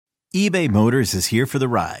eBay Motors is here for the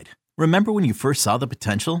ride. Remember when you first saw the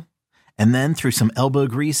potential? And then through some elbow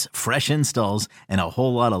grease, fresh installs, and a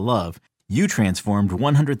whole lot of love, you transformed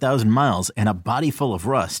 100,000 miles and a body full of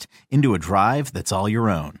rust into a drive that's all your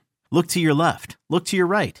own. Look to your left. Look to your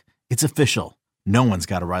right. It's official. No one's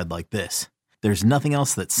got a ride like this. There's nothing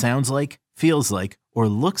else that sounds like, feels like, or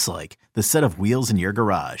looks like the set of wheels in your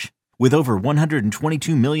garage. With over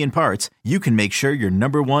 122 million parts, you can make sure your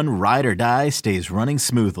number one ride or die stays running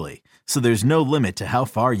smoothly. So there's no limit to how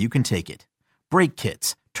far you can take it. Brake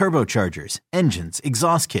kits, turbochargers, engines,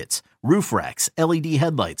 exhaust kits, roof racks, LED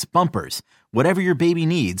headlights, bumpers, whatever your baby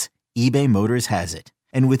needs, eBay Motors has it.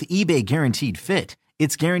 And with eBay Guaranteed Fit,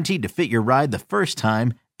 it's guaranteed to fit your ride the first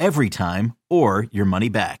time, every time, or your money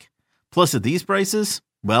back. Plus at these prices,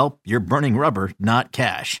 well, you're burning rubber, not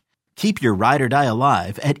cash. Keep your ride or die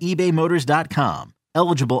alive at ebaymotors.com.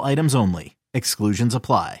 Eligible items only. Exclusions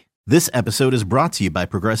apply. This episode is brought to you by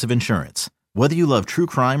Progressive Insurance. Whether you love true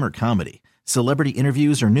crime or comedy, celebrity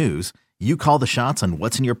interviews or news, you call the shots on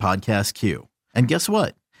what's in your podcast queue. And guess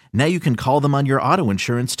what? Now you can call them on your auto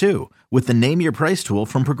insurance too with the Name Your Price tool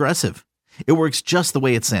from Progressive. It works just the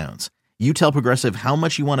way it sounds. You tell Progressive how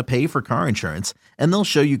much you want to pay for car insurance, and they'll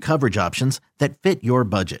show you coverage options that fit your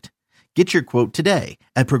budget. Get your quote today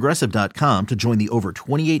at Progressive.com to join the over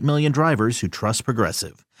 28 million drivers who trust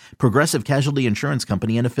Progressive. Progressive Casualty Insurance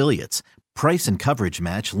Company and Affiliates. Price and coverage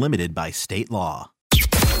match limited by state law.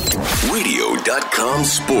 Radio.com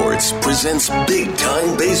Sports presents Big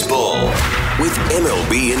Time Baseball with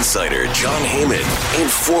MLB insider Jon Heyman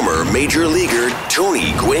and former Major Leaguer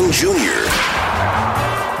Tony Gwynn Jr.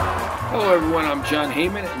 Hello, everyone. I'm Jon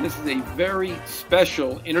Heyman, and this is a very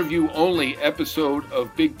special interview-only episode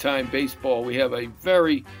of Big Time Baseball. We have a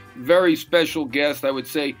very, very special guest. I would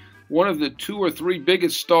say one of the two or three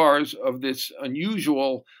biggest stars of this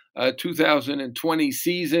unusual 2020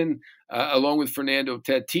 season, along with Fernando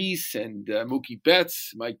Tatis and Mookie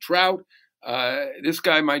Betts, Mike Trout. This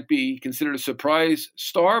guy might be considered a surprise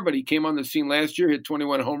star, but he came on the scene last year, hit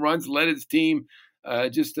 21 home runs, led his team.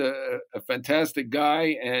 Just a fantastic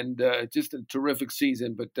guy and just a terrific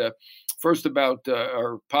season. But first about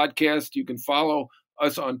our podcast, you can follow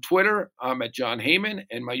us on Twitter. I'm at Jon Heyman,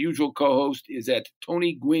 and my usual co-host is at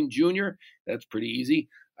Tony Gwynn Jr. That's pretty easy.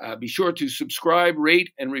 Be sure to subscribe,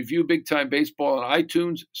 rate, and review Big Time Baseball on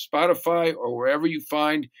iTunes, Spotify, or wherever you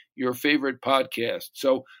find your favorite podcast.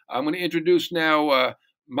 So I'm going to introduce now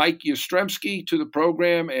Mike Yastrzemski to the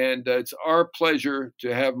program, and it's our pleasure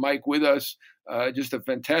to have Mike with us. Just a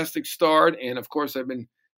fantastic start. And, of course, I've been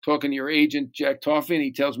talking to your agent, Jack Toffey, and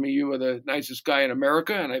he tells me you are the nicest guy in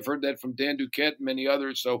America. And I've heard that from Dan Duquette and many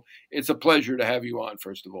others. So it's a pleasure to have you on,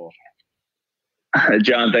 first of all.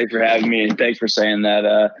 John, thanks for having me, and thanks for saying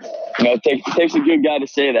that. It takes a good guy to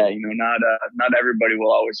say that. Not everybody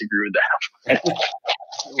will always agree with that.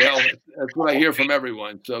 Well, that's what I hear from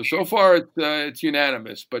everyone. So far, it's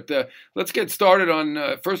unanimous. But let's get started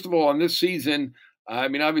on, first of all, on this season. I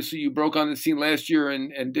mean, obviously, you broke on the scene last year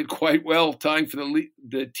and did quite well, tying for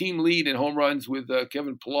the team lead in home runs with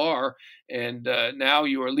Kevin Pillar. And now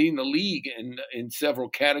you are leading the league in several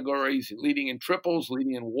categories, leading in triples,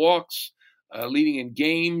 leading in walks, leading in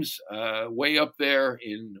games, way up there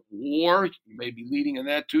in WAR. You may be leading in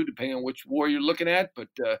that too, depending on which WAR you're looking at. But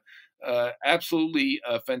absolutely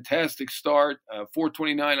a fantastic start.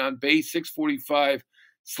 429 on base, 645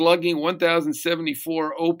 slugging,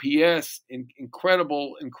 1,074 OPS.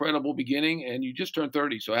 Incredible beginning. And you just turned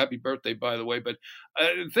 30, so happy birthday, by the way. But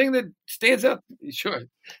the thing that stands out,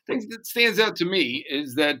 to me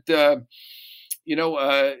is that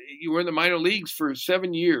you were in the minor leagues for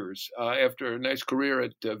 7 years after a nice career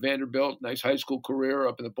at Vanderbilt, nice high school career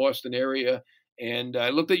up in the Boston area. And I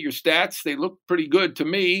looked at your stats; they look pretty good to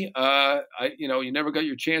me. You never got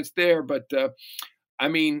your chance there, but I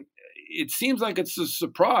mean, it seems like it's a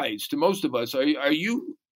surprise to most of us. Are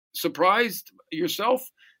you surprised yourself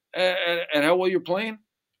at how well you're playing?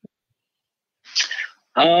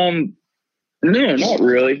 No, not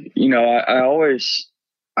really. I always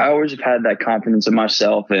have had that confidence in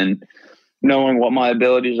myself and knowing what my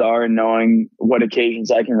abilities are and knowing what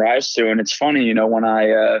occasions I can rise to. And it's funny, when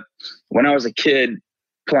I was a kid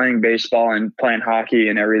playing baseball and playing hockey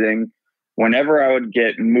and everything, whenever I would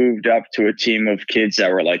get moved up to a team of kids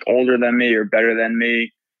that were like older than me or better than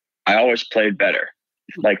me, I always played better.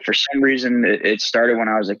 Like for some reason, it started when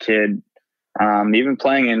I was a kid. Even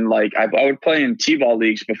playing in I would play in T-ball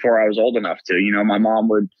leagues before I was old enough to. My mom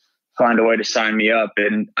would find a way to sign me up,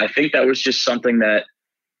 and I think that was just something that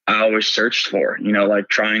I always searched for.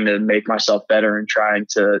 Trying to make myself better and trying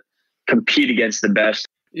to compete against the best.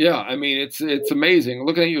 Yeah, I mean it's amazing.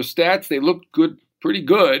 Looking at your stats, they look good pretty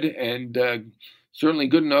good, and certainly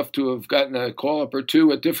good enough to have gotten a call up or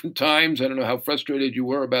two at different times. I don't know how frustrated you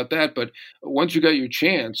were about that, but once you got your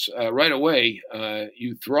chance right away,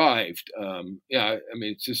 you thrived. Yeah, I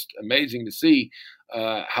mean, it's just amazing to see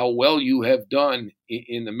how well you have done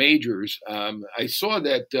in the majors. I saw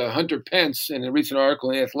that Hunter Pence, in a recent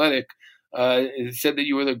article in The Athletic, said that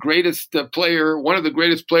you were the greatest player, one of the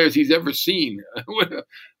greatest players he's ever seen.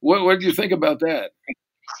 What did you think about that?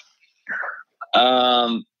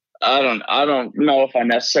 I don't know if I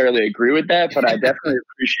necessarily agree with that, but I definitely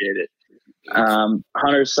appreciate it.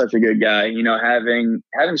 Hunter's such a good guy. You know, having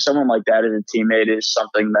someone like that as a teammate is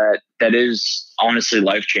something that is honestly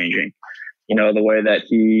life changing. You know, the way that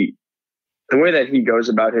he goes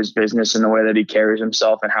about his business and the way that he carries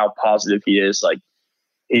himself and how positive he is. Like,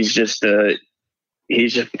 he's a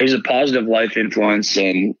positive life influence,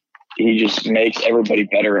 and he just makes everybody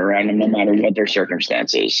better around him, no matter what their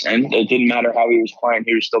circumstances. And it didn't matter how he was playing;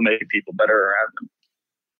 he was still making people better around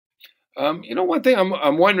him. You know, one thing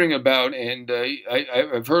I'm wondering about, and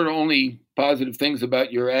I've heard only positive things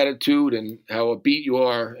about your attitude and how upbeat you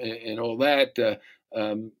are, and all that.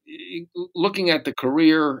 Looking at the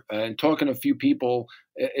career and talking to a few people,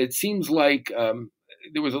 it seems like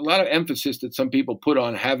there was a lot of emphasis that some people put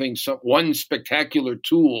on having one spectacular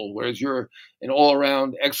tool, whereas you're an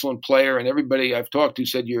all-around excellent player. And everybody I've talked to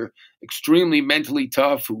said you're extremely mentally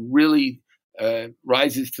tough, who really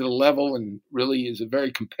rises to the level and really is a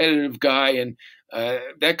very competitive guy. And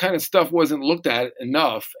that kind of stuff wasn't looked at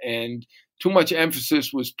enough. And too much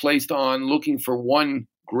emphasis was placed on looking for one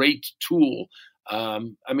great tool. I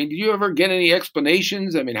mean, did you ever get any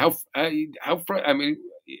explanations? I mean,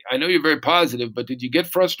 I know you're very positive, but did you get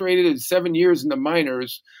frustrated at 7 years in the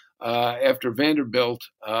minors after Vanderbilt?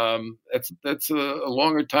 That's a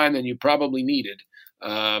longer time than you probably needed.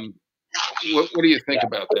 What do you think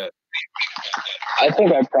about that? I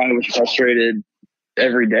think I probably was frustrated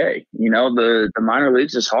every day. You know, the minor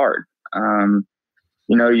leagues is hard.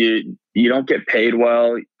 You know, you don't get paid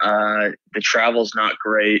well. The travel's not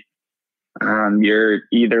great. You're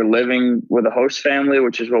either living with a host family,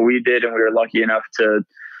 which is what we did, and we were lucky enough to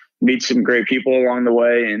meet some great people along the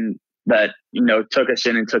way, and that, you know, took us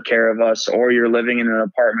in and took care of us, or you're living in an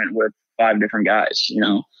apartment with 5 different guys, you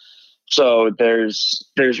know. So there's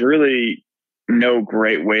really no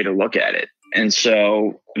great way to look at it. And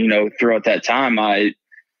so, you know, throughout that time, I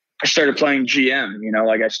started playing GM. You know,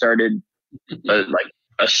 like I started like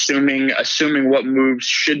assuming what moves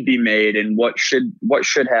should be made and what should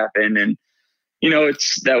happen. And, you know,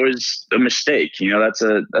 that was a mistake. You know, that's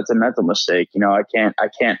a mental mistake. You know, I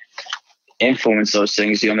can't influence those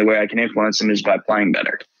things. The only way I can influence them is by playing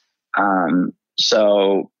better.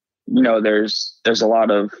 So, you know, there's a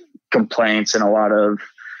lot of complaints and a lot of,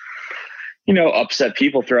 you know, upset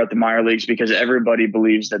people throughout the minor leagues because everybody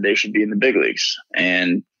believes that they should be in the big leagues.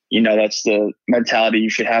 And, you know, that's the mentality you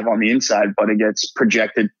should have on the inside, but it gets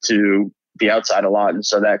projected to the outside a lot. And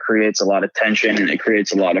so that creates a lot of tension and it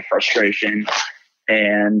creates a lot of frustration.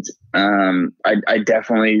 And I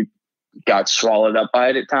definitely got swallowed up by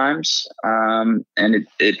it at times. And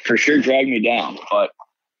it for sure dragged me down. But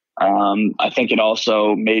I think it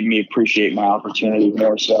also made me appreciate my opportunity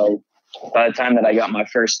more. So by the time that I got my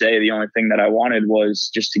first day, the only thing that I wanted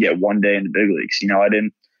was just to get one day in the big leagues. You know, I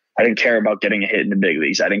didn't care about getting a hit in the big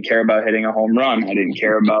leagues. I didn't care about hitting a home run. I didn't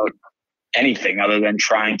care about anything other than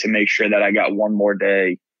trying to make sure that I got one more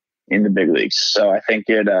day in the big leagues. So I think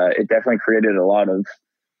it definitely created a lot of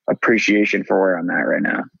appreciation for where I'm at right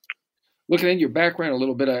now. Looking at your background a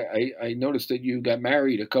little bit, I noticed that you got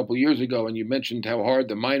married a couple years ago, and you mentioned how hard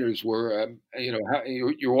the minors were. You know, how,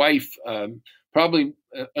 your wife probably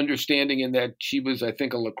understanding in that she was, I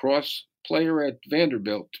think, a lacrosse player at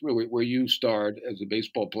Vanderbilt, where you starred as a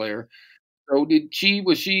baseball player. So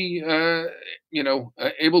was she you know,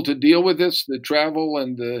 able to deal with this, the travel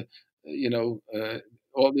and the, you know,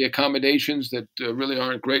 all the accommodations that really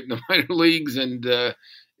aren't great in the minor leagues, and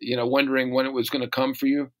you know, wondering when it was going to come for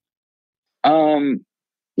you?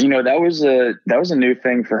 You know, that was a new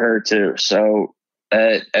thing for her too. So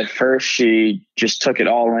at first she just took it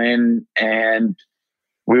all in, and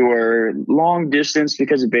we were long distance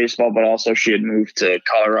because of baseball, but also she had moved to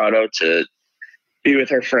Colorado to be with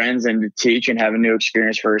her friends and to teach and have a new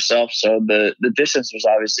experience for herself. So the distance was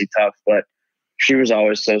obviously tough, but she was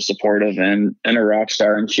always so supportive and a rock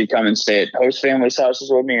star. And she'd come and stay at host families'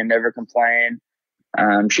 houses with me and never complain.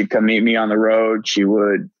 She'd come meet me on the road. She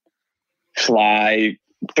would fly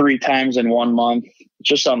 3 times in 1 month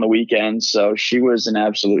just on the weekends. So she was an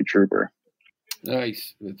absolute trooper.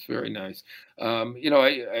 Nice. That's very nice.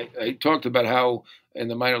 I talked about how in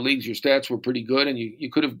the minor leagues your stats were pretty good, and you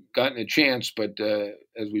could have gotten a chance, but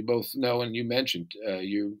as we both know, and you mentioned,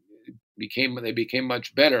 they became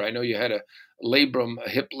much better. I know you had a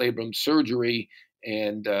hip labrum surgery,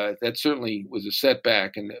 and that certainly was a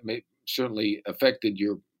setback, and certainly affected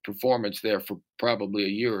your performance there for probably a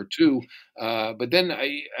year or two. But then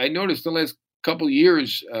I noticed the last couple of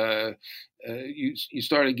years. You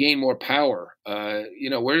started to gain more power.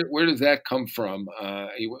 Where does that come from?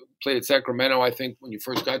 You played at Sacramento, I think, when you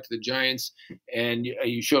first got to the Giants, and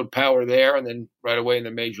you showed power there, and then right away in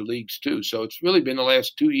the major leagues too. So it's really been the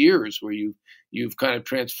last 2 years where you've kind of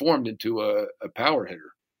transformed into a power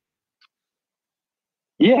hitter.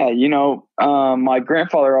 Yeah, my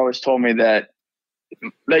grandfather always told me that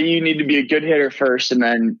you need to be a good hitter first, and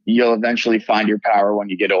then you'll eventually find your power when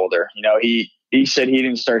you get older. He said he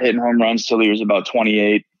didn't start hitting home runs till he was about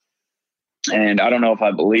 28. And I don't know if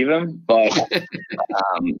I believe him, but,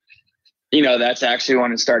 that's actually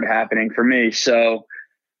when it started happening for me. So,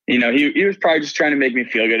 he was probably just trying to make me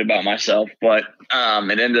feel good about myself, but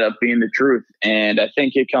it ended up being the truth. And I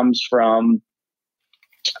think it comes from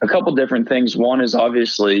a couple different things. One is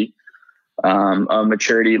obviously a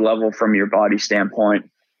maturity level from your body standpoint.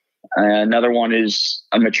 Another one is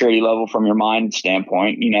a maturity level from your mind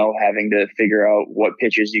standpoint, having to figure out what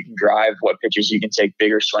pitches you can drive, what pitches you can take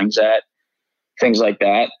bigger swings at, things like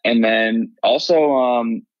that. And then also,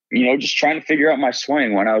 just trying to figure out my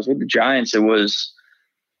swing. When I was with the Giants, I was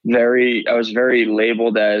very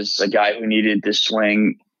labeled as a guy who needed to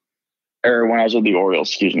swing, or when I was with the Orioles,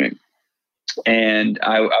 excuse me. And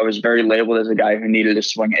I was very labeled as a guy who needed to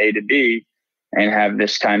swing A to B and have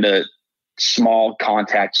this kind of small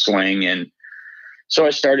contact swing. And so I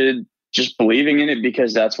started just believing in it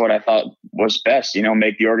because that's what I thought was best,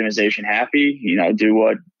 make the organization happy, do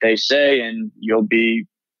what they say and you'll be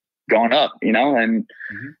going up, and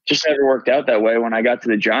just never worked out that way. When I got to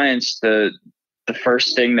the Giants, the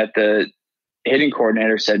first thing that the hitting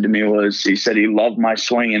coordinator said to me was, he said he loved my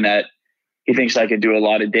swing and that he thinks I could do a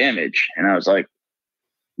lot of damage. And I was like,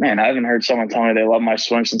 man, I haven't heard someone tell me they love my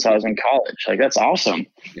swing since I was in college. Like, that's awesome.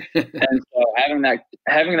 And so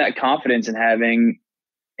having that confidence and having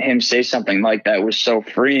him say something like that was so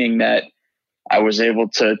freeing that I was able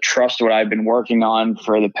to trust what I've been working on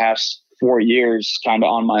for the past 4 years, kind of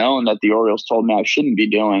on my own, that the Orioles told me I shouldn't be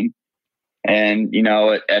doing. And,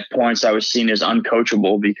 at points I was seen as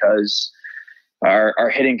uncoachable because our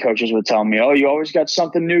hitting coaches would tell me, oh, you always got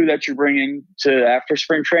something new that you're bringing to after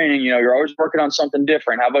spring training. You're always working on something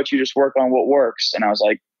different. How about you just work on what works? And I was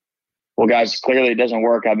like, well, guys, clearly it doesn't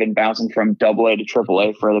work. I've been bouncing from AA to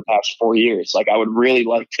AAA for the past 4 years. Like, I would really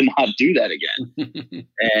like to not do that again.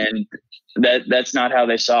 And that's not how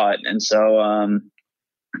they saw it. And so,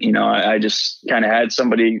 I just kind of had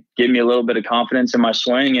somebody give me a little bit of confidence in my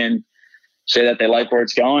swing and say that they like where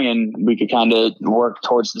it's going, and we could kind of work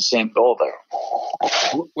towards the same goal there.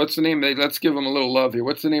 What's the name? Let's give him a little love here.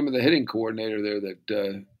 What's the name of the hitting coordinator there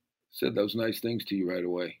that said those nice things to you right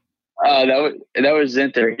away? That was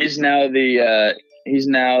Zinter. He's now the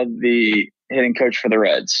hitting coach for the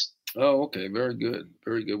Reds. Oh, okay. Very good.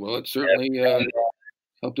 Very good. Well, it certainly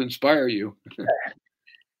helped inspire you.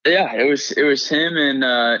 Yeah, it was him and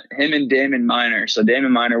Damon Miner. So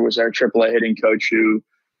Damon Miner was our AAA hitting coach who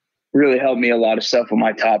really helped me a lot of stuff with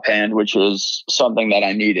my top hand, which was something that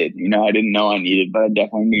I needed. I didn't know I needed, but I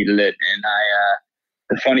definitely needed it. And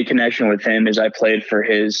the funny connection with him is I played for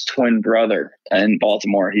his twin brother in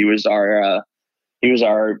Baltimore. He was our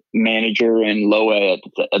manager in low A at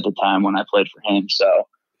the time when I played for him. So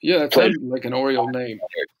yeah, that sounds like an Oriole name.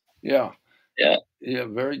 Yeah. Yeah. Yeah,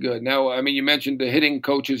 very good. Now, I mean, you mentioned the hitting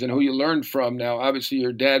coaches and who you learned from. Now, obviously,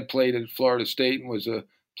 your dad played at Florida State and was a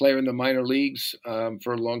player in the minor leagues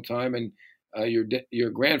for a long time, and your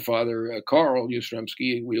grandfather, Carl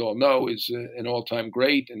Yastrzemski, we all know, is an all-time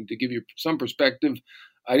great. And to give you some perspective,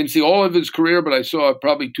 I didn't see all of his career, but I saw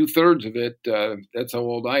probably 2/3 of it. That's how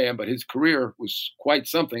old I am, but his career was quite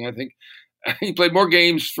something. I think he played more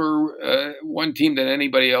games for one team than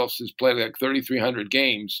anybody else has played, like 3,300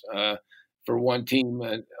 games for one team,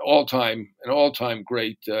 an all-time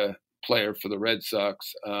great player for the Red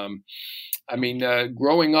Sox.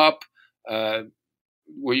 Growing up,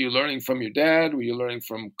 were you learning from your dad? Were you learning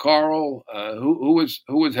from Carl? Who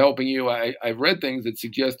was helping you? I've read things that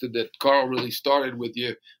suggested that Carl really started with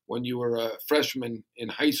you when you were a freshman in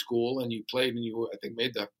high school, and you played, and you, I think,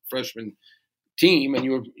 made the freshman team, and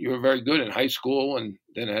you were very good in high school, and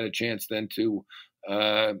then had a chance then to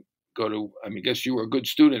go to. I guess you were a good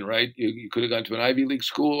student, right? You could have gone to an Ivy League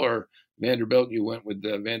school or Vanderbilt. You went with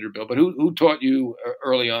Vanderbilt, but who taught you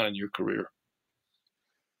early on in your career?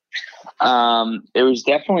 It was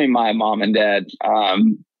definitely my mom and dad.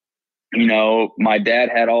 My dad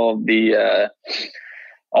had all the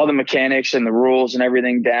mechanics and the rules and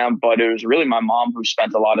everything down, but it was really my mom who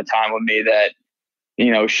spent a lot of time with me. That,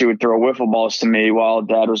 she would throw wiffle balls to me while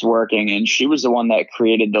dad was working, and she was the one that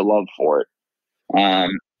created the love for it.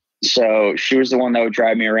 So she was the one that would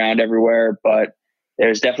drive me around everywhere, but it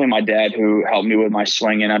was definitely my dad who helped me with my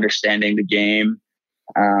swing and understanding the game.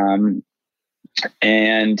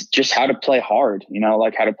 And just how to play hard,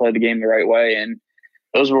 like how to play the game the right way. And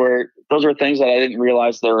those were things that I didn't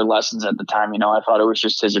realize they were lessons at the time. I thought it was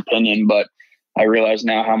just his opinion, but I realize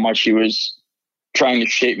now how much he was trying to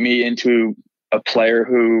shape me into a player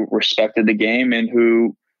who respected the game and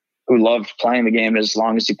who loved playing the game as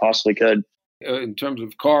long as he possibly could. In terms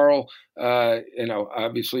of Carl,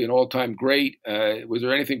 obviously an all-time great. Was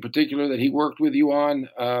there anything particular that he worked with you on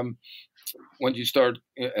when you start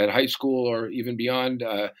at high school or even beyond?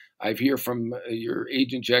 I've heard from your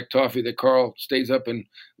agent, Jack Toffee, that Carl stays up and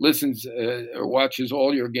listens or watches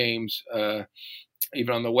all your games,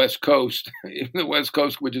 even on the West Coast,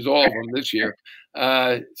 which is all of them this year.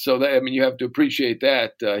 So that, you have to appreciate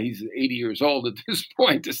that. He's 80 years old at this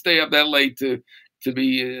point to stay up that late to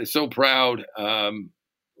be so proud.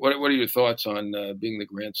 What are your thoughts on being the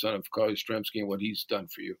grandson of Carl Yastrzemski and what he's done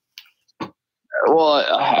for you? Well,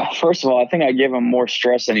 first of all, I think I give him more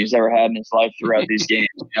stress than he's ever had in his life throughout these games.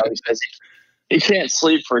 Because he can't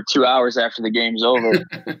sleep for 2 hours after the game's over.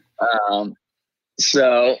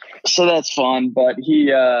 So that's fun. But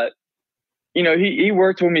he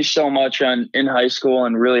worked with me so much in high school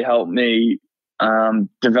and really helped me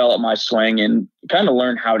develop my swing and kind of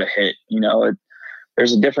learn how to hit.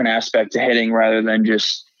 There's a different aspect to hitting rather than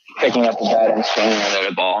just picking up the bat and swinging at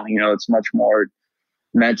the ball. It's much more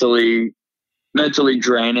mentally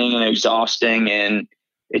draining and exhausting, and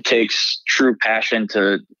it takes true passion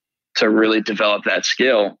to really develop that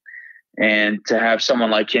skill. And to have someone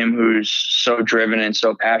like him who's so driven and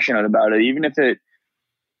so passionate about it, even if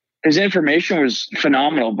his information was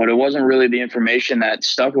phenomenal, but it wasn't really the information that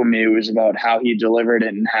stuck with me. It was about how he delivered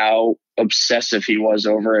it and how obsessive he was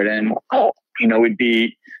over it. And, we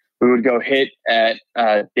would go hit at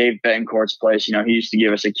Dave Betancourt's place. He used to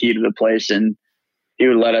give us a key to the place, and he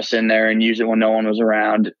would let us in there and use it when no one was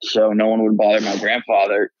around, so no one would bother my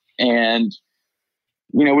grandfather. And,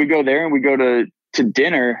 we'd go there and we'd go to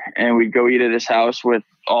dinner, and we'd go eat at his house with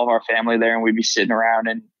all of our family there, and we'd be sitting around,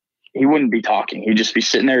 and he wouldn't be talking. He'd just be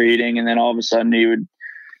sitting there eating, and then all of a sudden he would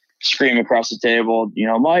scream across the table,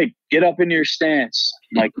 "Mike, get up into your stance."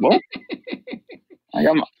 I'm like, what?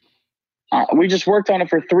 We just worked on it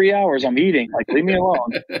for 3 hours. I'm eating. Leave me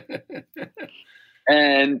alone.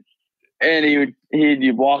 And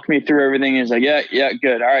he'd walk me through everything. He's like, yeah,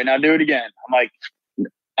 good. All right, now do it again. I'm like,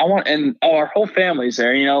 our whole family's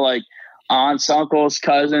there, aunts, uncles,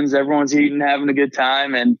 cousins, everyone's eating, having a good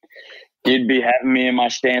time. And he'd be having me in my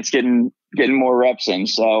stance, getting more reps in.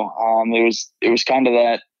 So it was kind of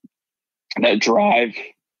that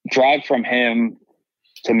drive from him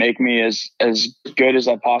to make me as good as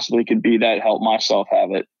I possibly could be, that helped myself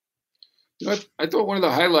have it. I thought one of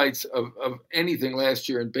the highlights of anything last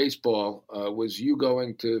year in baseball was you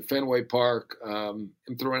going to Fenway Park and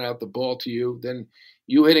throwing out the ball to you, then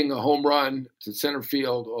you hitting a home run to center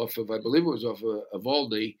field off of, I believe it was off of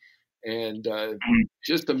Evaldi, and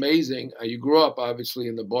just amazing. You grew up obviously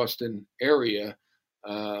in the Boston area.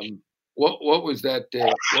 What was that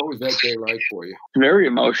day? What was that day like for you? Very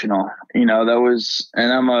emotional. That was,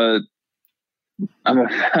 and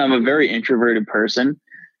I'm a very introverted person.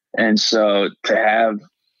 And so to have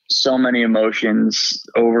so many emotions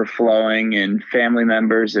overflowing and family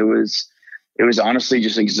members, it was honestly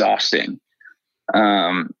just exhausting.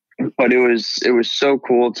 But it was so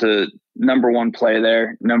cool to, number one, play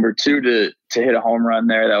there. Number two, to hit a home run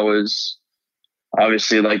there. That was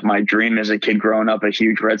obviously my dream as a kid growing up, a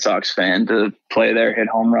huge Red Sox fan, to play there, hit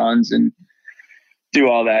home runs and do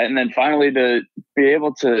all that. And then finally to be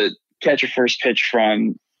able to catch a first pitch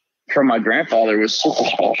from my grandfather was super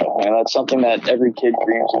special. That's something that every kid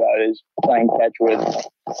dreams about, is playing catch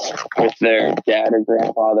with their dad or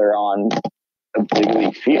grandfather on a big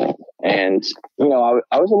league field. And,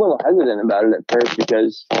 I was a little hesitant about it at first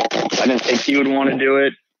because I didn't think he would want to do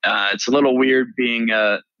it. It's a little weird being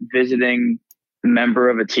a visiting member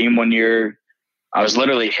of a team when I was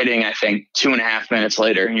literally hitting, I think, 2.5 minutes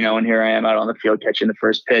later, and here I am out on the field catching the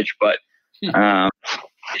first pitch. But,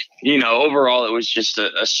 overall, it was just a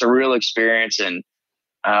surreal experience. And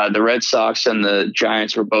the Red Sox and the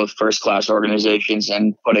Giants were both first-class organizations,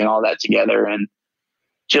 and putting all that together and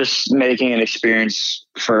just making an experience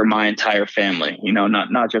for my entire family,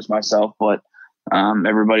 not just myself, but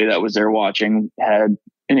everybody that was there watching had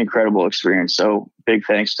an incredible experience. So big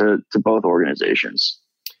thanks to both organizations.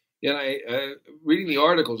 Yeah, reading the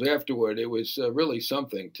articles afterward, it was really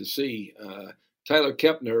something to see. Tyler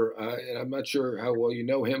Kepner, and I'm not sure how well you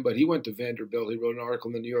know him, but he went to Vanderbilt. He wrote an article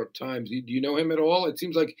in the New York Times. Do you know him at all? It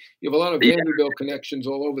seems like you have a lot of Vanderbilt connections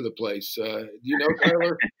all over the place. Do you know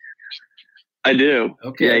Tyler? I do.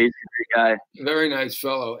 Okay. Yeah, he's a great guy. Very nice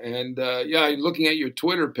fellow. And looking at your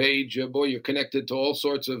Twitter page, boy, you're connected to all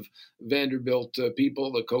sorts of Vanderbilt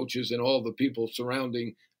people, the coaches, and all the people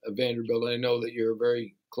surrounding Vanderbilt. I know that you're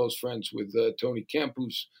very close friends with Tony Kemp,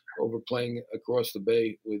 who's over playing across the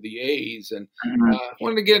bay with the A's. And I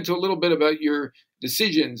wanted to get into a little bit about your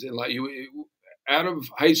decisions in life. Out of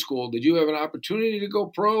high school, did you have an opportunity to go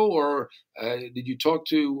pro, or did you talk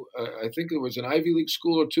to, I think there was an Ivy League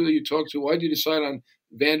school or two that you talked to? Why did you decide on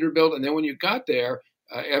Vanderbilt? And then when you got there,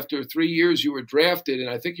 after 3 years, you were drafted, and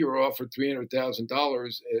I think you were offered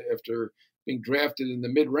 $300,000 after being drafted in the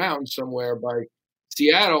mid-round somewhere by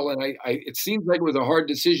Seattle. And it seems like it was a hard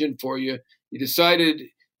decision for you. You decided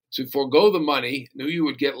to forego the money, knew you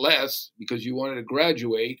would get less because you wanted to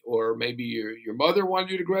graduate, or maybe your mother wanted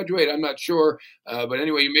you to graduate. I'm not sure. But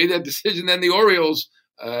anyway, you made that decision. Then the Orioles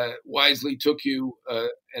wisely took you,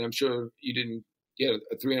 and I'm sure you didn't get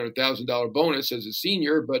a $300,000 bonus as a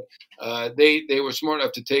senior, but they were smart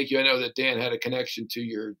enough to take you. I know that Dan had a connection to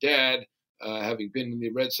your dad, having been in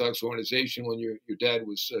the Red Sox organization when your dad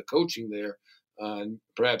was coaching there. And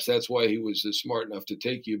perhaps that's why he was smart enough to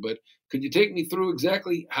take you. But could you take me through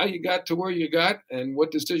exactly how you got to where you got and what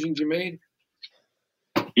decisions you made?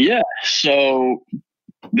 Yeah. So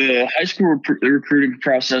the high school recruiting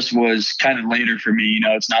process was kind of later for me.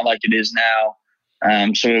 It's not like it is now.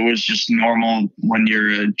 So it was just normal. When you're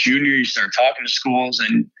a junior, you start talking to schools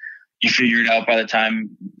and you figure it out by the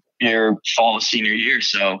time your fall of senior year.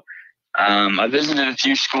 So I visited a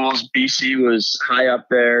few schools. BC was high up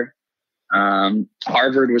there.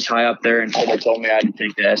 Harvard was high up there until they told me I had to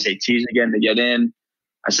take the SATs again to get in.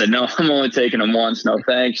 I said, no, I'm only taking them once. No,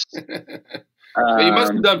 thanks. Well, you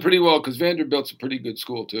must have done pretty well because Vanderbilt's a pretty good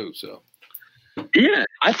school too. So yeah,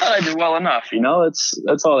 I thought I did well enough.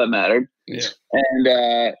 That's all that mattered. Yeah.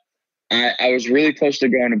 And I was really close to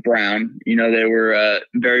going to Brown. They were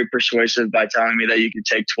very persuasive by telling me that you could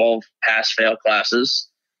take 12 pass-fail classes.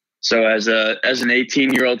 So as an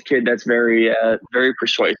 18-year-old kid, that's very, very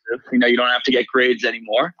persuasive. You don't have to get grades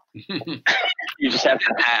anymore. You just have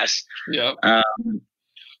to pass. Yeah.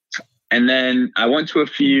 And then I went to a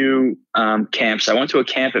few camps. I went to a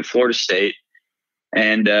camp at Florida State,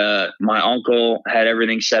 and my uncle had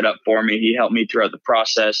everything set up for me. He helped me throughout the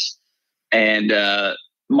process. And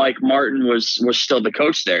Mike Martin was still the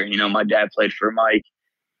coach there. My dad played for Mike.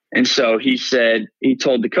 And so he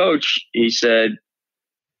told the coach, he said,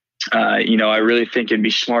 I really think it'd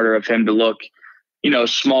be smarter of him to look,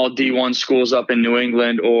 small D1 schools up in New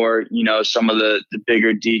England, or, some of the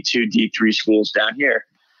bigger D2, D3 schools down here.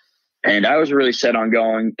 And I was really set on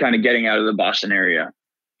getting out of the Boston area.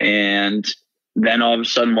 And then all of a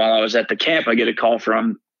sudden, while I was at the camp, I get a call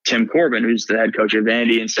from Tim Corbin, who's the head coach of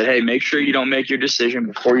Vandy, and said, hey, make sure you don't make your decision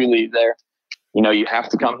before you leave there. You have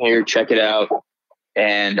to come here, check it out,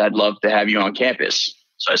 and I'd love to have you on campus.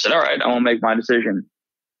 So I said, all right, I won't make my decision.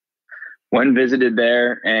 Went and visited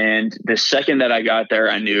there, and the second that I got there,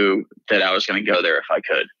 I knew that I was going to go there if I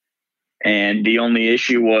could. And the only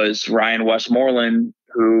issue was Ryan Westmoreland,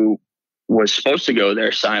 who was supposed to go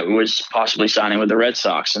there, was possibly signing with the Red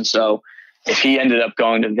Sox. And so if he ended up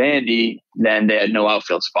going to Vandy, then they had no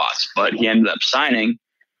outfield spots. But he ended up signing,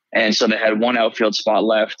 and so they had one outfield spot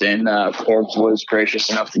left, and Corbs was gracious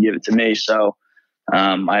enough to give it to me. So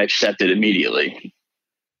I accepted immediately.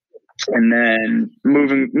 And then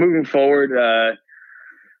moving forward, when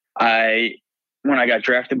I got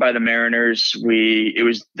drafted by the Mariners,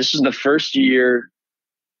 this is the first year.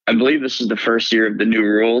 I believe this is the first year of the new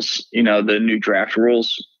rules, the new draft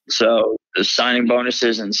rules. So the signing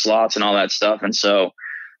bonuses and slots and all that stuff. And so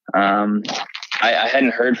I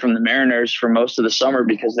hadn't heard from the Mariners for most of the summer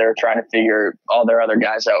because they were trying to figure all their other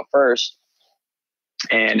guys out first.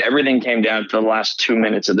 And everything came down to the last 2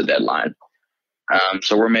 minutes of the deadline.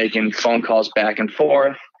 So we're making phone calls back and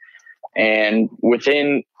forth. And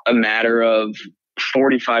within a matter of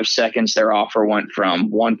 45 seconds, their offer went from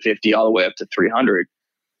 150 all the way up to 300.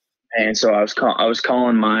 And so I was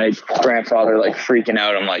calling my grandfather, like freaking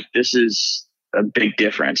out. I'm like, this is a big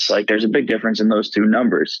difference. Like there's a big difference in those two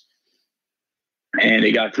numbers. And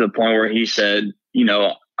it got to the point where he said,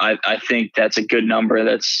 I think that's a good number.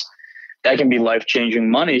 That can be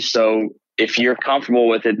life-changing money. So if you're comfortable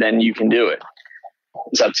with it, then you can do it.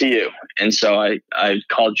 it's up to you. And so I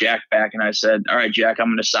called Jack back and I said, all right, Jack, I'm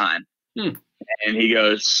going to sign. And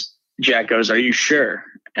Jack goes, are you sure?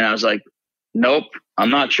 And I was like, nope, I'm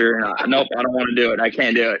not sure. Nope, I don't want to do it. I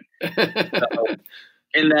can't do it. So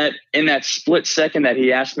in that split second that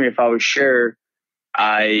he asked me if I was sure,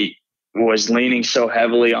 I was leaning so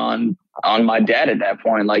heavily on my dad at that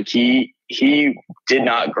point. Like he did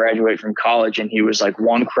not graduate from college, and he was like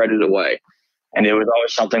one credit away. And it was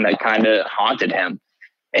always something that kind of haunted him.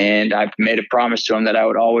 And I made a promise to him that I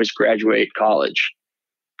would always graduate college.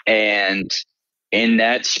 And in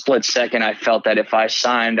that split second, I felt that if I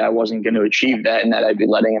signed, I wasn't going to achieve that and that I'd be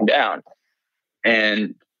letting him down.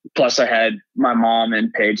 And plus I had my mom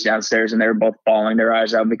and Paige downstairs, and they were both bawling their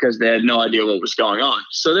eyes out because they had no idea what was going on.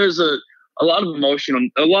 So there's a lot of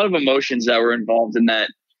emotions that were involved in that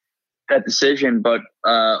decision. But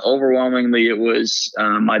overwhelmingly, it was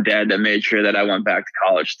my dad that made sure that I went back to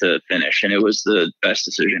college to finish. And it was the best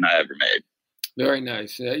decision I ever made. Very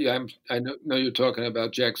nice. I know you're talking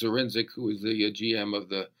about Jack Zurinsik, who was the GM of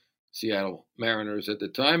the Seattle Mariners at the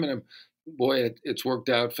time. And it's worked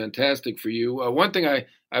out fantastic for you. One thing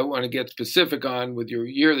I want to get specific on with your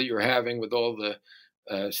year that you're having with all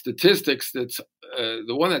the statistics, that's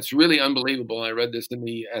the one that's really unbelievable. I read this in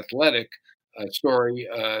the Athletic story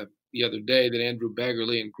the other day that Andrew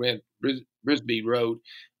Baggerly and Grant Brisbee wrote.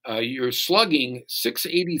 You're slugging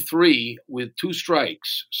 .683 with 2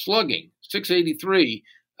 strikes. Slugging .683,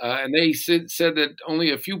 and they said that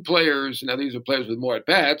only a few players. Now these are players with more at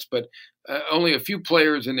bats, but only a few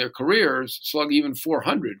players in their careers slug even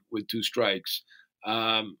 .400 with 2 strikes.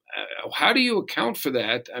 How do you account for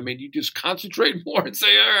that? I mean, you just concentrate more and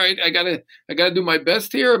say, all right, I gotta do my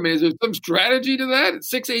best here. I mean, is there some strategy to that? It's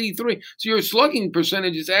 .683. So your slugging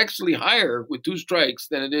percentage is actually higher with 2 strikes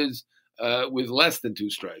than it is with less than 2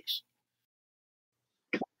 strikes.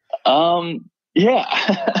 Yeah,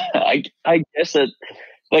 I guess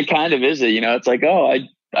that kind of is it. It's like, I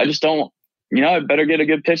just don't, I better get a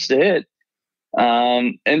good pitch to hit.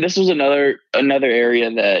 And this was another area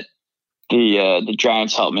that the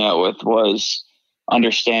Giants helped me out with, was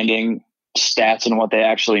understanding stats and what they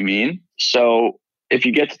actually mean. So if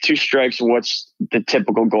you get to 2 strikes, what's the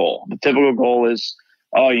typical goal? The typical goal is,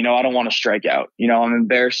 I don't want to strike out. I'm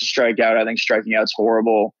embarrassed to strike out. I think striking out's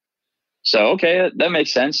horrible. So, okay, that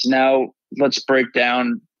makes sense. Now let's break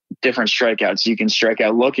down different strikeouts. You can strike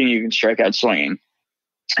out looking, you can strike out swinging.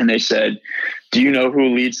 And they said, do you know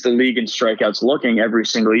who leads the league in strikeouts looking every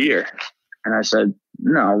single year? And I said,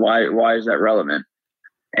 no, why is that relevant?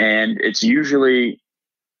 And it's usually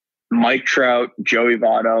Mike Trout, Joey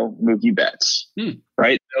Votto, Mookie Betts,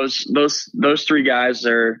 right? Those 3 guys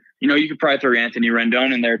are, you could probably throw Anthony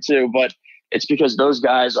Rendon in there too, but it's because those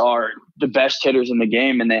guys are the best hitters in the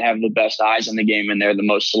game, and they have the best eyes in the game, and they're the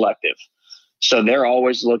most selective. So they're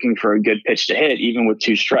always looking for a good pitch to hit, even with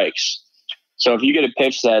 2 strikes. So if you get a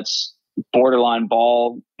pitch that's borderline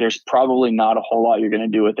ball, there's probably not a whole lot you're going to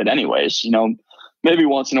do with it anyways. Maybe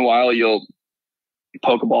once in a while you'll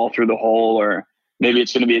poke a ball through the hole, or maybe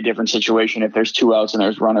it's going to be a different situation. If there's 2 outs and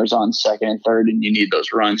there's runners on second and third and you need those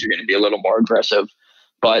runs, you're going to be a little more aggressive.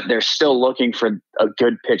 But they're still looking for a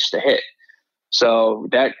good pitch to hit. So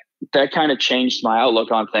that kind of changed my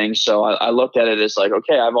outlook on things. So I looked at it as like,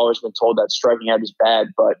 okay, I've always been told that striking out is bad,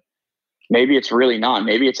 but maybe it's really not.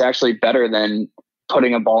 Maybe it's actually better than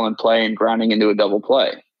putting a ball in play and grounding into a double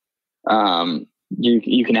play.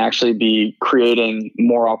 You can actually be creating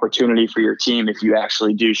more opportunity for your team if you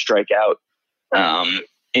actually do strike out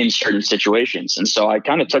in certain situations. And so I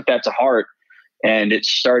kind of took that to heart, and it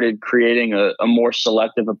started creating a more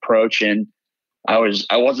selective approach. And I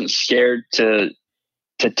wasn't scared to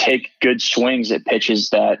take good swings at pitches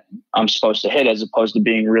that I'm supposed to hit, as opposed to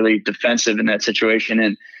being really defensive in that situation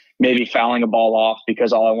and maybe fouling a ball off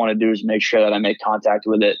because all I want to do is make sure that I make contact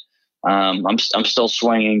with it. I'm still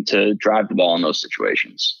swinging to drive the ball in those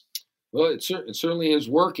situations. Well, it certainly is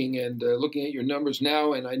working. And looking at your numbers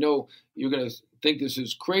now, and I know you're going to think this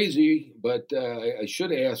is crazy, but I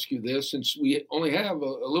should ask you this, since we only have a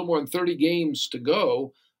little more than 30 games to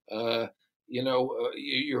go.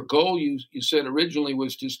 Your goal, you said originally,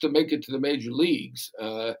 was just to make it to the major leagues.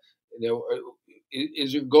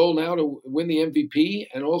 Is your goal now to win the MVP?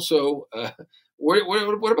 And also,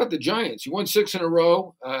 what about the Giants? You won 6 in a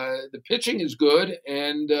row. The pitching is good,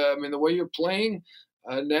 and the way you're playing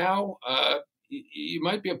now, you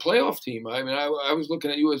might be a playoff team. I was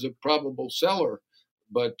looking at you as a probable seller,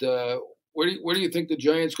 but where do you think the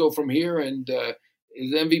Giants go from here? And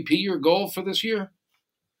is MVP your goal for this year?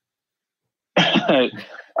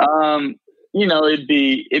 It'd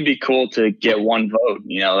be cool to get 1 vote.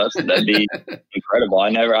 That'd be incredible.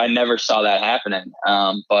 I never saw that happening.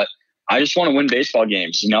 But I just want to win baseball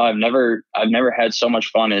games. I've never had so much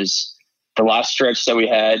fun as the last stretch that we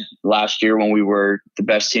had last year when we were the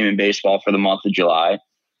best team in baseball for the month of July.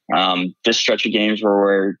 This stretch of games where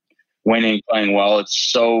we're winning, playing well.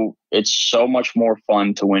 It's so much more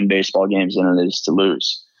fun to win baseball games than it is to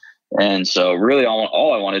lose. And so really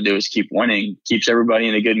all I want to do is keep winning, keeps everybody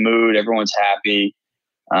in a good mood. Everyone's happy.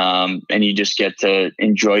 And you just get to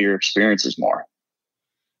enjoy your experiences more.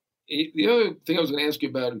 The other thing I was going to ask you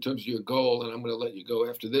about in terms of your goal, and I'm going to let you go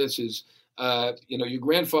after this, is, your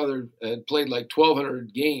grandfather had played like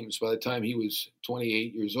 1,200 games by the time he was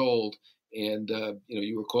 28 years old. And,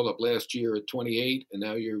 you were called up last year at 28, and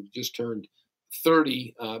now you're just turned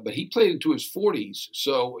 30. But he played into his 40s.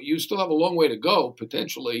 So you still have a long way to go,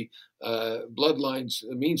 potentially. Bloodlines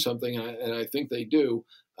mean something, and I think they do.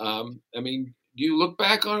 Do you look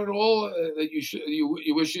back on it all that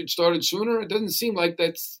you wish you'd started sooner? It doesn't seem like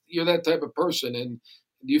you're that type of person. And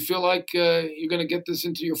do you feel like you're going to get this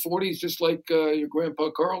into your 40s just like your grandpa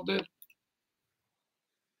Carl did?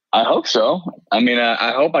 I hope so.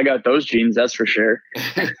 I hope I got those genes. That's for sure.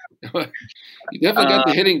 You definitely got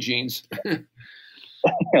the hitting genes.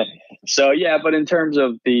 So yeah, but in terms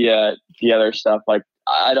of the other stuff, like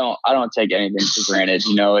I don't take anything for granted.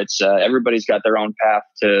 It's everybody's got their own path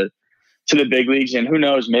to the big leagues, and who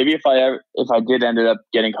knows, maybe if I did ended up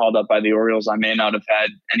getting called up by the Orioles, I may not have had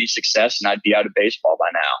any success and I'd be out of baseball by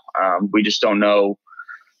now. We just don't know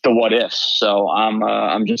the what ifs. So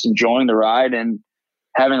I'm just enjoying the ride and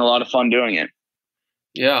having a lot of fun doing it.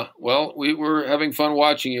 Yeah, well, we were having fun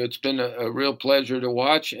watching you. It's been a real pleasure to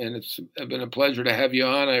watch, and it's been a pleasure to have you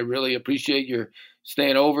on. I really appreciate your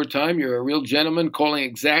staying overtime. You're a real gentleman, calling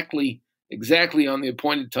exactly on the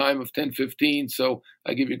appointed time of 10:15. So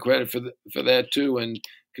I give you credit for that too. And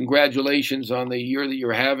congratulations on the year that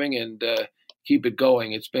you're having, and keep it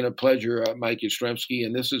going. It's been a pleasure, Mike Yastrzemski.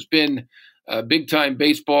 And this has been Big Time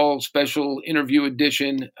Baseball Special Interview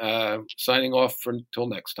Edition. Signing off until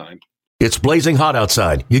next time. It's blazing hot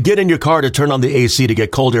outside. You get in your car to turn on the AC to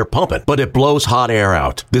get cold air pumping, but it blows hot air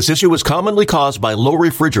out. This issue is commonly caused by low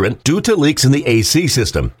refrigerant due to leaks in the AC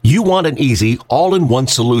system. You want an easy, all-in-one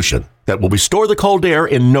solution that will restore the cold air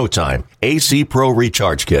in no time. AC Pro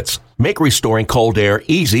Recharge Kits make restoring cold air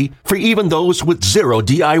easy for even those with zero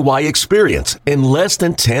DIY experience in less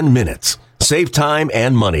than 10 minutes. Save time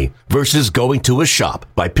and money versus going to a shop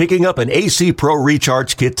by picking up an AC Pro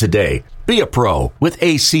Recharge Kit today. Be a pro with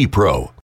AC Pro.